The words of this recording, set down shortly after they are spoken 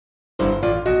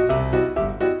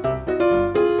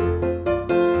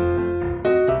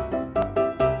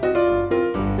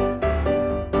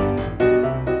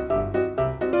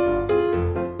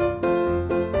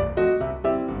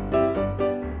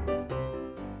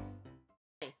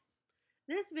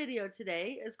This video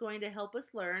today is going to help us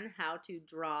learn how to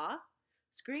draw,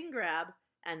 screen grab,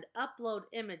 and upload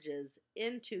images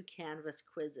into Canvas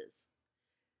quizzes.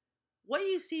 What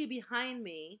you see behind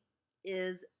me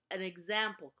is an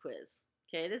example quiz.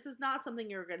 Okay, this is not something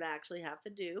you're going to actually have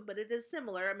to do, but it is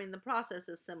similar. I mean, the process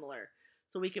is similar,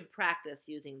 so we can practice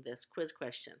using this quiz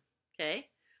question. Okay,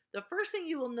 the first thing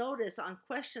you will notice on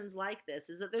questions like this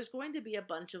is that there's going to be a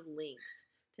bunch of links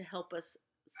to help us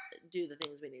do the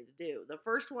things we need to do. The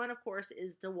first one, of course,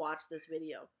 is to watch this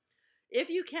video. If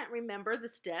you can't remember the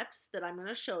steps that I'm going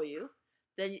to show you,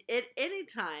 then at any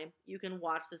time you can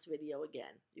watch this video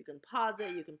again. You can pause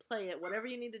it, you can play it, whatever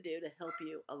you need to do to help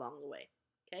you along the way.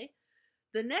 Okay?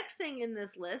 The next thing in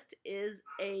this list is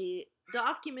a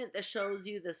document that shows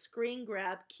you the screen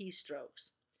grab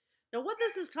keystrokes. Now what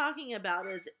this is talking about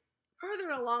is further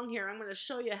along here, I'm going to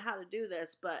show you how to do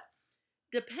this, but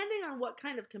depending on what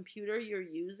kind of computer you're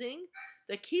using,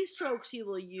 the keystrokes you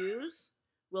will use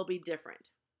will be different.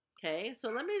 Okay, so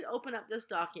let me open up this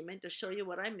document to show you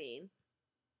what I mean.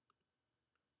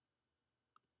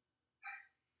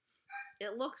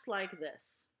 It looks like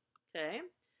this. Okay,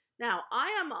 now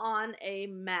I am on a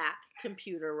Mac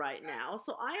computer right now,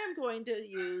 so I am going to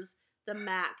use the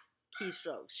Mac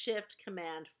keystrokes, Shift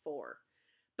Command 4.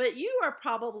 But you are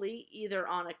probably either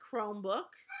on a Chromebook,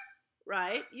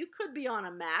 right? You could be on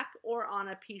a Mac or on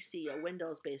a PC, a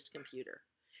Windows-based computer.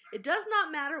 It does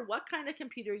not matter what kind of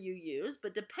computer you use,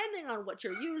 but depending on what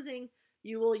you're using,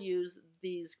 you will use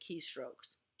these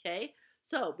keystrokes, okay?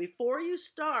 So before you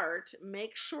start,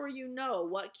 make sure you know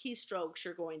what keystrokes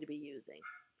you're going to be using,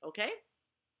 okay?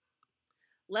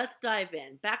 Let's dive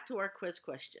in. Back to our quiz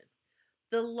question.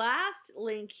 The last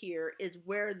link here is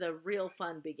where the real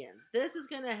fun begins. This is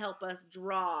going to help us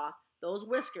draw those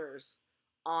whiskers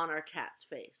on our cat's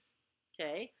face.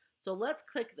 Okay, so let's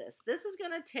click this. This is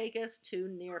going to take us to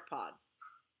Nearpod.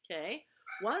 Okay,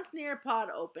 once Nearpod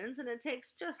opens, and it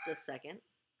takes just a second,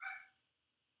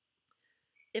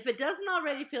 if it doesn't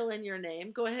already fill in your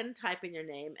name, go ahead and type in your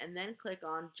name and then click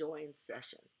on Join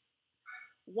Session.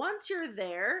 Once you're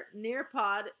there,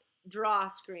 Nearpod draw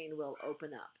screen will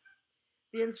open up.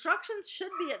 The instructions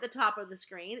should be at the top of the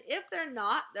screen. If they're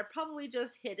not, they're probably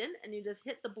just hidden, and you just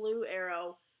hit the blue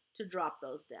arrow to drop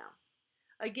those down.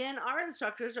 Again, our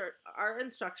instructions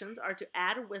are to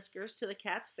add whiskers to the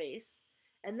cat's face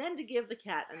and then to give the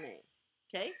cat a name.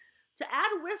 Okay? To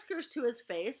add whiskers to his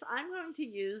face, I'm going to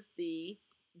use the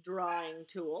drawing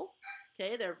tool.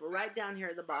 Okay, they're right down here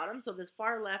at the bottom. So this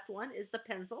far left one is the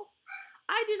pencil.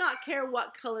 I do not care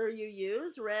what color you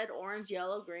use, red, orange,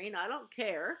 yellow, green, I don't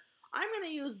care. I'm going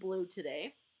to use blue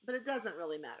today, but it doesn't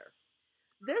really matter.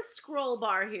 This scroll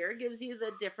bar here gives you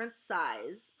the different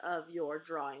size of your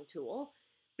drawing tool.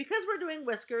 Because we're doing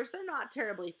whiskers, they're not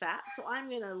terribly fat, so I'm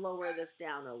going to lower this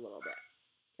down a little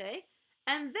bit. Okay?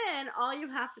 And then all you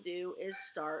have to do is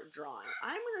start drawing.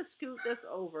 I'm going to scoot this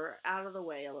over out of the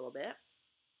way a little bit.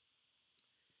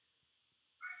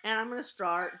 And I'm going to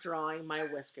start drawing my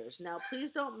whiskers. Now,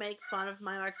 please don't make fun of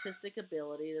my artistic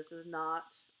ability. This is not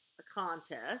a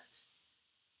contest,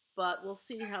 but we'll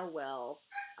see how well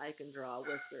I can draw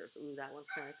whiskers. Ooh, that one's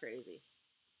kind of crazy.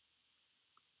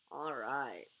 All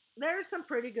right. There's some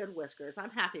pretty good whiskers.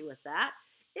 I'm happy with that.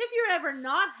 If you're ever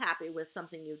not happy with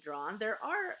something you've drawn, there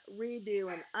are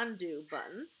redo and undo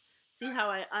buttons. See how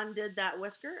I undid that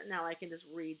whisker? Now I can just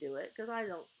redo it because I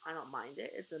don't mind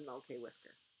it. It's an okay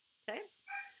whisker. Okay?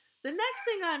 The next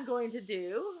thing I'm going to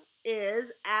do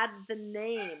is add the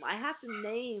name. I have to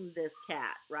name this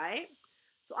cat, right?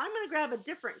 So I'm going to grab a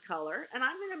different color, and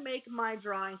I'm going to make my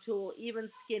drawing tool even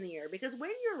skinnier, because when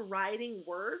you're writing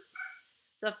words,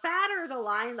 the fatter the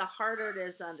line, the harder it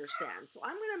is to understand. So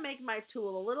I'm going to make my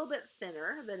tool a little bit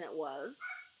thinner than it was,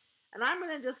 and I'm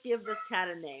going to just give this cat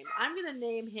a name. I'm going to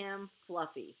name him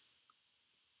Fluffy.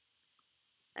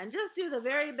 And just do the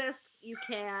very best you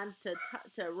can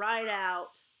to write out.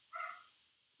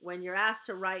 When you're asked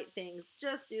to write things,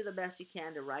 just do the best you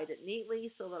can to write it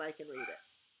neatly so that I can read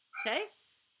it. Okay?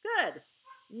 Good.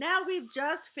 Now we've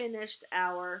just finished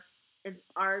our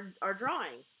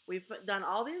drawing. We've done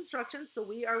all the instructions, so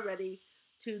we are ready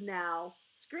to now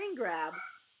screen grab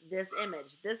this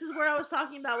image. This is where I was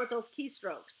talking about with those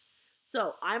keystrokes.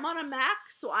 So I'm on a Mac,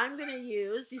 so I'm going to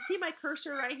use, do you see my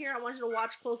cursor right here? I want you to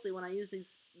watch closely when I use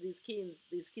these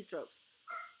keystrokes.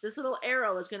 This little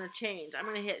arrow is going to change. I'm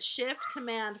going to hit Shift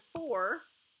Command 4,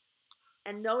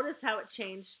 and notice how it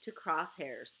changed to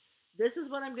crosshairs. This is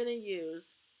what I'm going to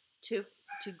use to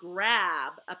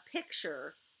grab a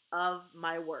picture of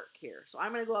my work here. So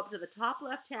I'm going to go up to the top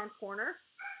left-hand corner,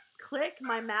 click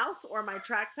my mouse or my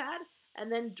trackpad,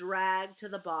 and then drag to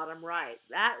the bottom right.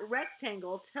 That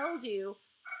rectangle tells you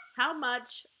how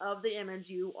much of the image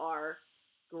you are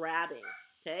grabbing.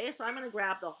 Okay, so I'm going to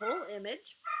grab the whole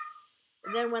image,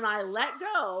 and then when I let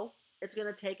go, it's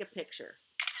going to take a picture.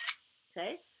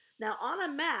 Okay, now on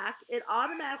a Mac, it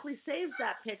automatically saves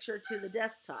that picture to the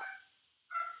desktop.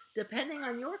 Depending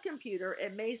on your computer,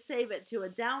 it may save it to a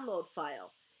download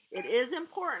file. It is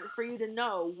important for you to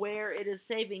know where it is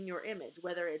saving your image,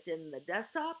 whether it's in the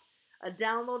desktop, a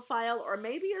download file, or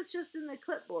maybe it's just in the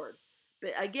clipboard.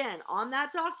 But again, on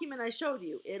that document I showed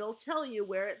you, it'll tell you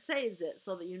where it saves it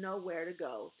so that you know where to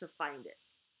go to find it.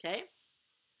 Okay?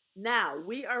 Now,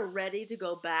 we are ready to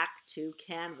go back to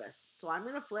Canvas. So I'm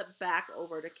going to flip back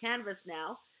over to Canvas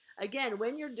now. Again,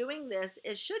 when you're doing this,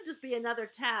 it should just be another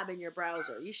tab in your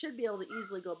browser. You should be able to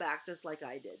easily go back just like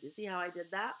I did. You see how I did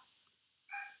that?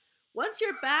 Once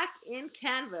you're back in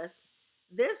Canvas,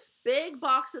 this big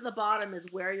box at the bottom is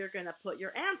where you're going to put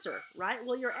your answer, right?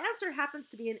 Well, your answer happens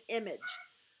to be an image.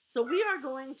 So we are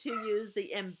going to use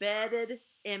the embedded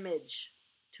image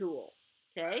tool,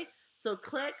 okay? So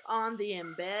click on the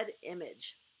embed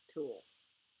image tool.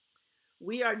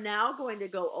 We are now going to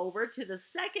go over to the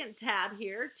second tab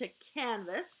here to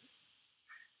Canvas,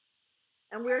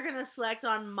 and we're going to select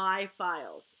on My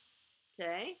Files,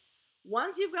 okay?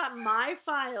 Once you've got My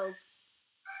Files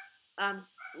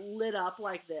lit up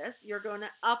like this, you're going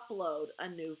to upload a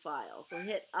new file. So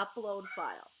hit Upload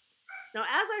File. Now, as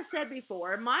I said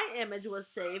before, my image was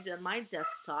saved on my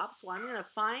desktop, so I'm going to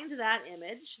find that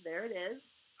image, there it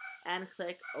is, and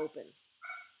click Open.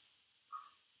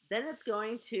 Then it's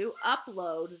going to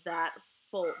upload that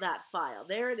file.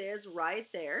 There it is right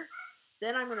there.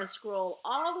 Then I'm going to scroll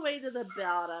all the way to the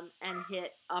bottom and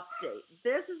hit Update.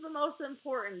 This is the most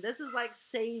important. This is like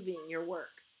saving your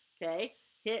work, okay?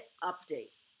 Hit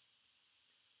Update.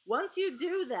 Once you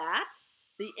do that,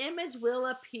 the image will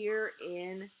appear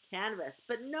in Canvas.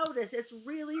 But notice, it's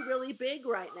really, really big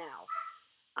right now.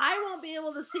 I won't be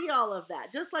able to see all of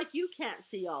that, just like you can't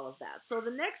see all of that. So the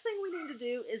next thing we need to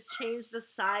do is change the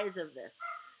size of this.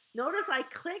 Notice I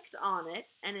clicked on it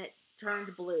and it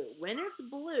turned blue. When it's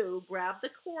blue, grab the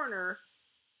corner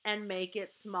and make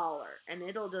it smaller. And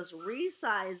it'll just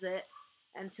resize it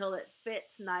until it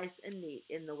fits nice and neat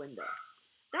in the window.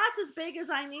 That's as big as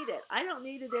I need it. I don't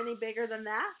need it any bigger than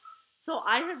that. So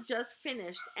I have just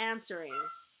finished answering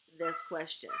this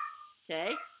question.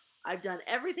 Okay? I've done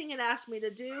everything it asked me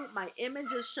to do. My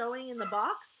image is showing in the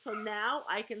box, so now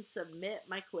I can submit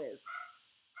my quiz.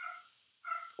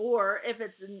 Or if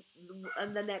it's in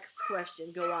the next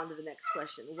question, go on to the next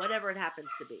question, whatever it happens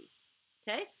to be.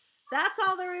 Okay? That's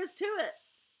all there is to it.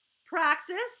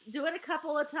 Practice, do it a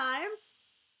couple of times,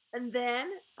 and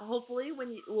then hopefully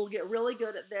we'll get really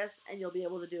good at this and you'll be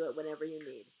able to do it whenever you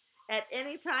need. At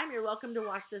any time, you're welcome to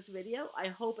watch this video. I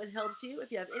hope it helps you.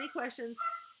 If you have any questions,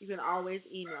 you can always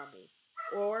email me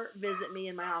or visit me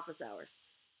in my office hours.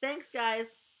 Thanks,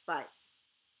 guys. Bye.